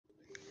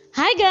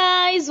Hi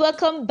guys,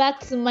 welcome back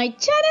to my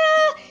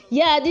channel.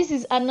 Yeah, this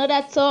is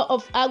another tour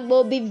of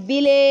Agbor-Obi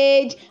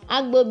village,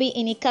 Agbor-Obi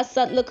in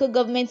Ikasat local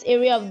government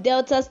area of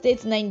Delta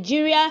State,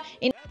 Nigeria.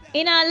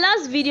 In our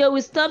last video, we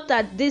stopped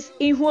at this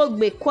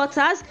Agbor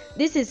quarters.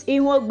 This is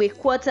Agbor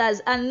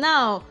quarters, and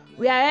now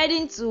we are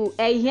heading to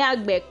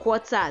Agbor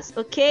quarters.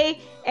 Okay,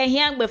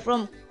 Agbor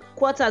from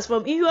quarters,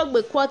 from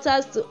Agbor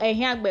quarters to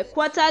Agbor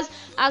quarters.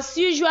 As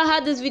usual, how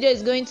this video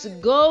is going to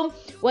go,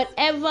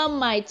 whatever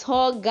my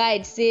tour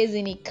guide says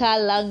in Ika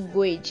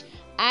language,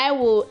 I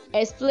will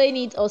explain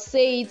it or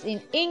say it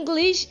in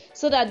English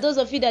so that those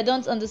of you that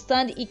don't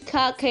understand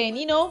Ika can,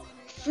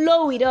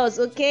 flow with us.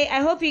 Okay,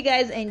 I hope you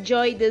guys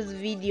enjoy this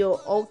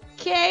video.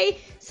 Okay,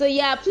 so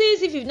yeah,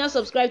 please, if you've not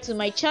subscribed to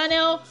my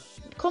channel,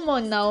 come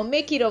on now,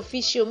 make it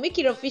official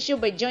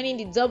by joining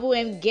the Double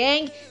M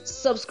gang.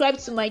 Subscribe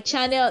to my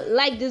channel,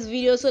 like this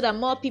video so that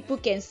more people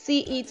can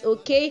see it.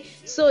 Okay,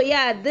 so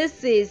yeah,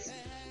 this is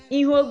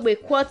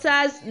Agbor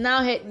quarters.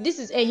 Now this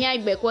is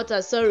Agbor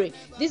quarters, sorry,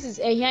 this is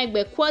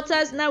Agbor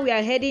quarters. Now we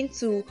are heading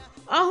to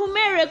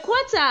Ohumere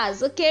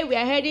quarters. Okay, we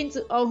are heading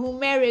to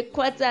Ohumere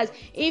quarters.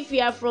 If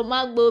you are from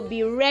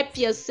Agbor-Obi, rep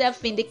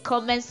yourself in the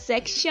comment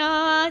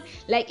section.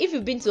 Like, if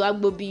you've been to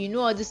Agbor-Obi, you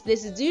know all these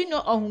places. Do you know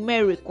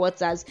Ohumere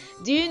quarters?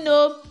 Do you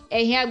know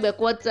Agbor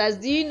quarters?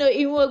 Do you know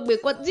Agbor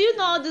quarters? Do you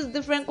know all these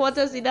different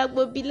quarters in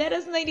Agbor-Obi? Let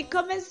us know in the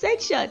comment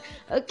section.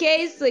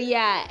 Okay, so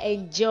yeah,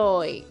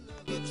 enjoy.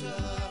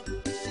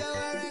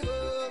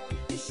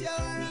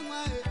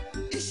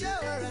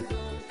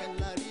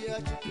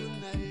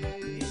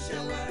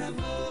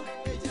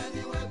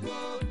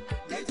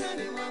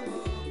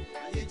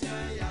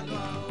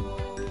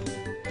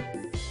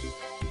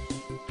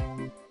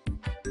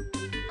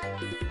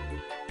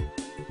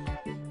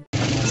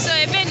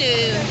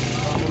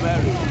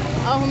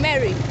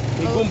 Ohumere.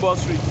 Igumbor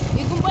Street.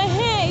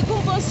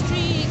 Igumbor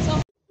Street.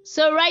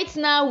 So right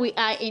now we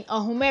are in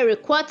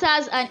Ohumere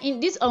quarters, and in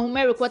this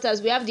Ohumere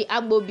quarters we have the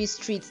Agbor-Obi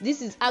Street.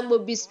 This is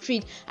Agbor-Obi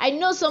Street. I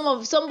know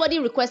somebody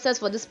requested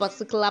for this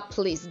particular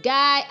place.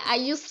 Guy, are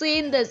you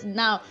seeing this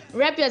now?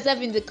 Wrap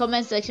yourself in the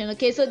comment section.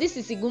 Okay, so this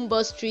is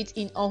Igumbor Street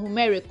in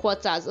Ohumere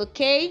quarters.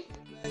 Okay.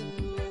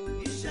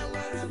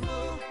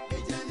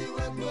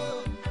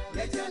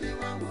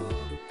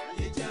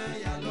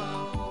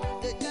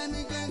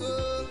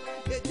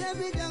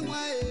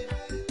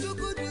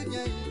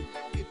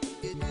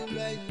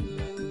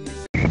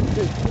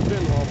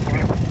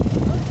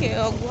 Okay,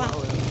 okay.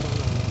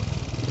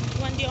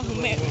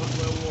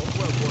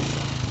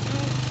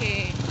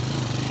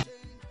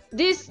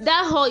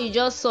 That hall you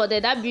just saw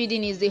there, that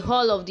building is the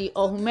hall of the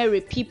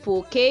Ohumere people.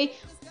 Okay,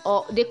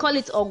 or they call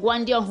it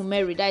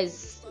Ohumere. That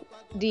is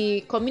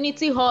the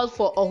community hall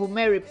for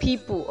Ohumere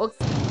people.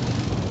 Okay.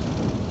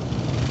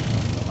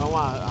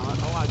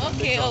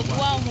 Okay,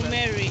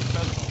 Ohumere.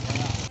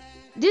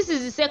 This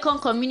is the second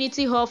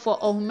community hall for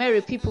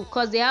Ohumere people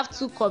because they have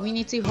two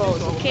community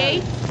halls.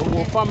 Okay.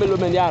 Family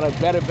men, they are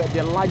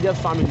the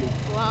largest family.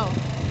 Wow.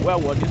 Where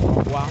was this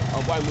Igumbor?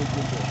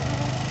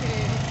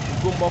 Okay.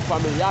 Igumbor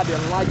family, they are the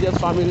largest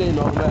family in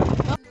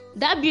Ohumere.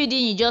 That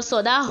building you just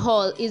saw, that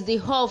hall, is the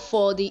hall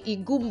for the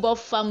Igumbor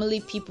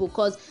family people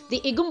because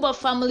the Igumbor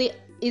family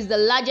is the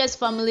largest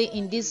family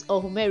in this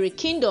Ohumere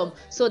kingdom.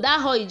 So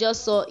that hall you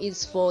just saw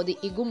is for the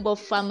Igumbor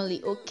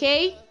family.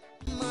 Okay.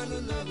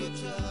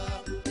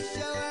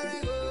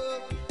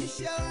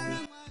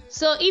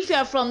 So if you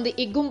are from the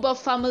Igumbor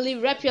family,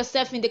 rep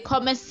yourself in the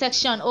comment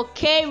section.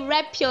 Okay,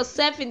 rep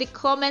yourself in the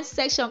comment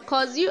section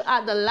because you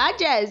are the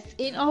largest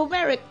in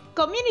Ohumere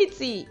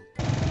community.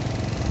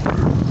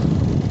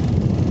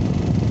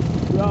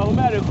 We are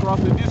Ohumere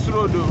crossing this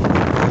road.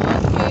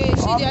 Okay,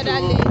 see the other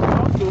lane.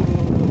 Up to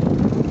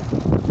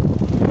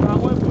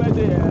where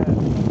the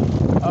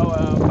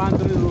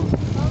boundary road.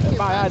 Okay,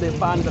 By the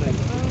boundary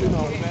between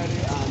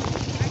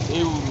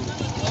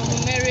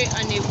Ohumere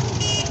and Ewuru.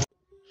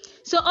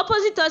 So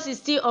opposite us is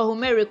still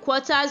Ohumere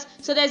quarters.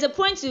 So there's a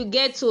point you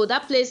get to.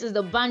 That place is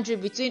the boundary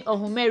between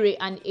Ohumere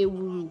and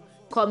Ewuru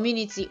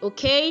community.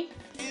 Okay.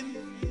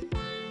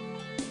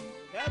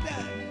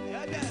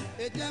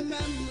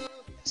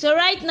 So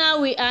right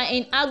now we are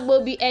in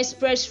Agbor-Obi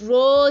Express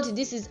Road.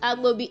 This is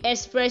Agbor-Obi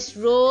Express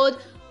Road.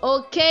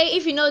 Okay,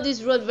 if you know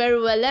this road very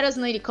well, let us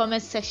know in the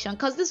comment section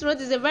because this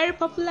road is a very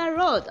popular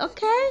road.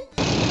 Okay.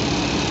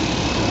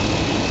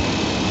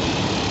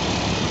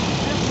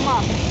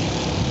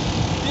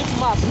 This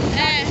mask,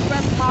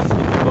 first mask in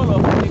the whole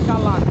of Ika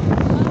land.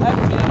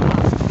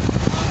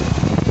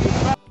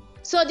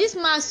 So this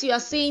mask you are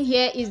seeing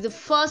here is the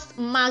first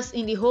mask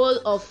in the whole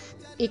of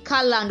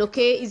Ika land.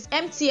 Okay, it's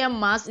MTM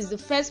mask, is the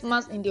first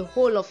mask in the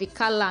whole of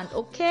Ika land.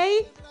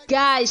 Okay,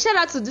 guys, shout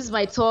out to this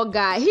my tour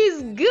guy.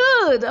 He's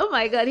good. Oh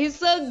my god, he's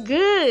so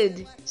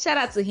good. Shout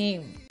out to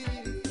him.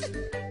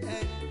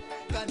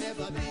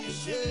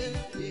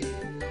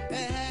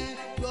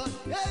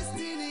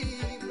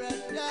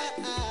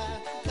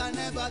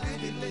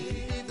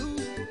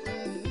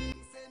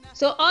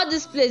 So all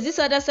this place, this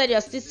other side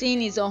you're still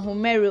seeing is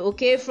Ohumere,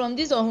 okay? From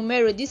this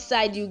Ohumere, this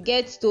side you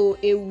get to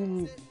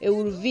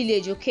Ewuru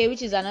village, okay,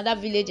 which is another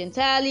village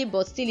entirely,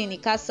 but still in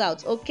Ika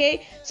South,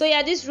 okay? So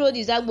yeah, this road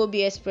is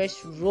Agbor-Obi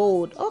Express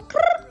Road, okay?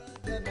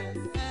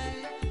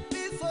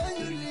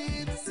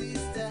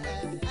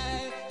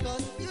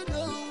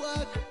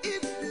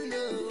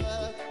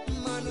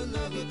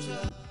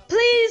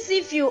 Please,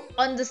 if you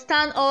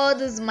understand all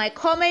these my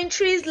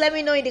commentaries, let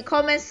me know in the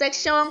comment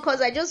section,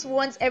 because I just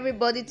want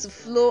everybody to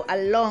flow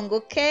along,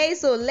 okay?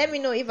 So let me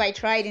know if I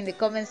tried in the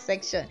comment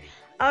section.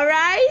 All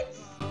right.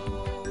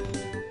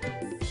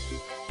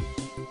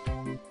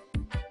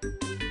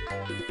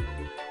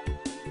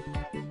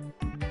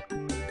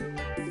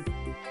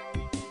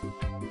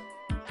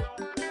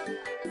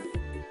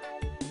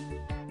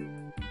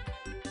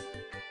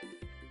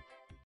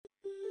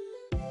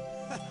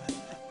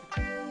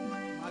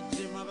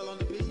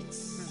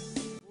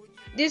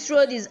 This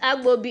road is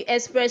Agbor-Obi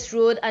Express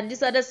Road, and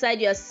this other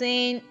side you are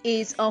seeing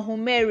is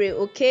Ohumere,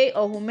 okay?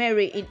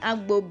 Ohumere in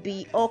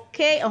Agbor-Obi,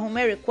 okay?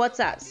 Ohumere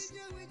quarters.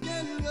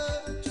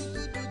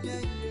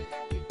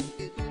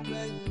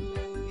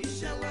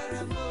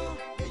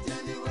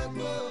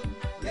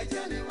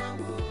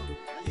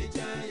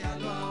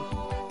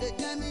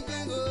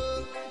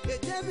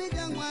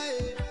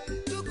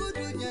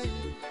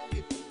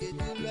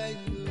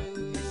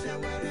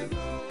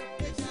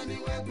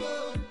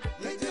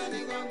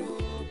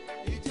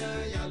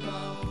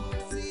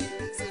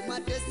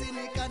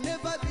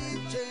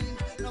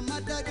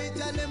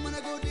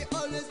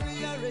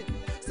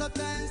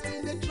 Sometimes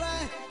in the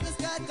try, the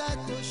sky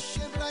got to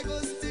shape like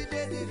a stick.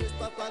 This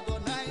papa go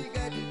now you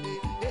got it.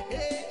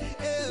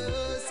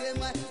 Say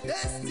my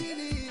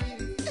destiny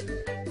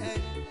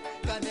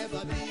can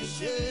never be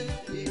shaken.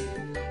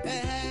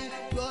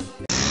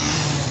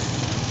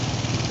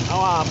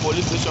 Our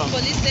police station.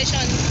 Police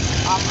station.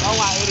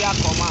 Our area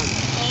command.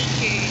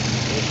 Okay.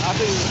 I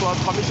think it was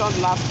commissioned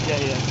last year.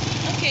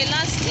 Yeah. Okay,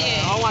 last year.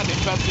 Our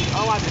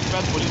the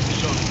first police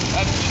station.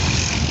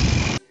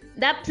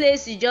 That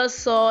place you just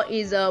saw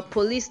is a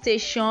police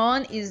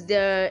station, is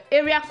the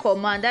area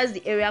command. That's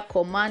the area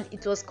command.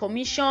 It was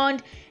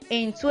commissioned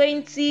in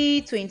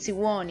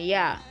 2021.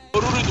 Yeah.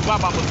 Okay.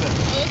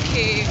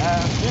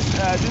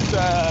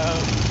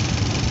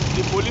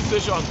 The police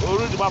station,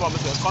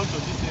 come to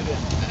this area.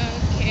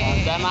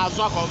 Okay. Then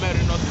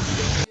Ohumere not this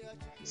area.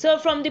 So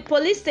from the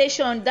police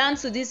station down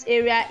to this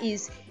area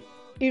is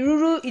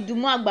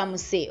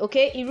Agbor-Obi,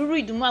 okay?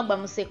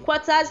 Agbor-Obi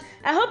quarters.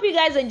 I hope you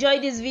guys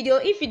enjoyed this video.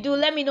 If you do,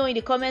 let me know in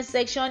the comment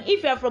section.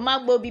 If you are from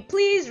Agbor-Obi,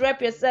 please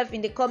rep yourself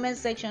in the comment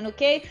section,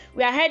 okay?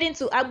 We are heading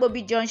to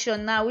Agbor-Obi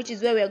Junction now, which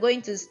is where we are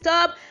going to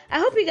stop. I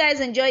hope you guys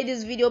enjoyed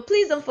this video.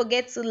 Please don't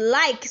forget to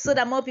like so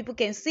that more people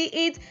can see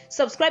it.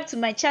 Subscribe to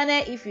my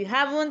channel if you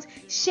haven't.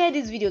 Share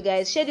this video,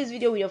 guys. Share this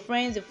video with your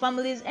friends, your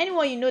families,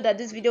 anyone you know that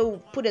this video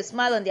will put a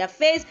smile on their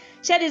face.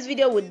 Share this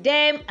video with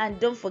them, and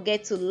don't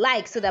forget to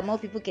like so that more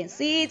people can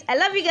see it. I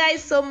love you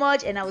guys so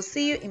much, and I will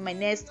see you in my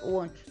next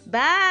one.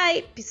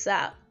 Bye. Peace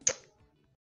out.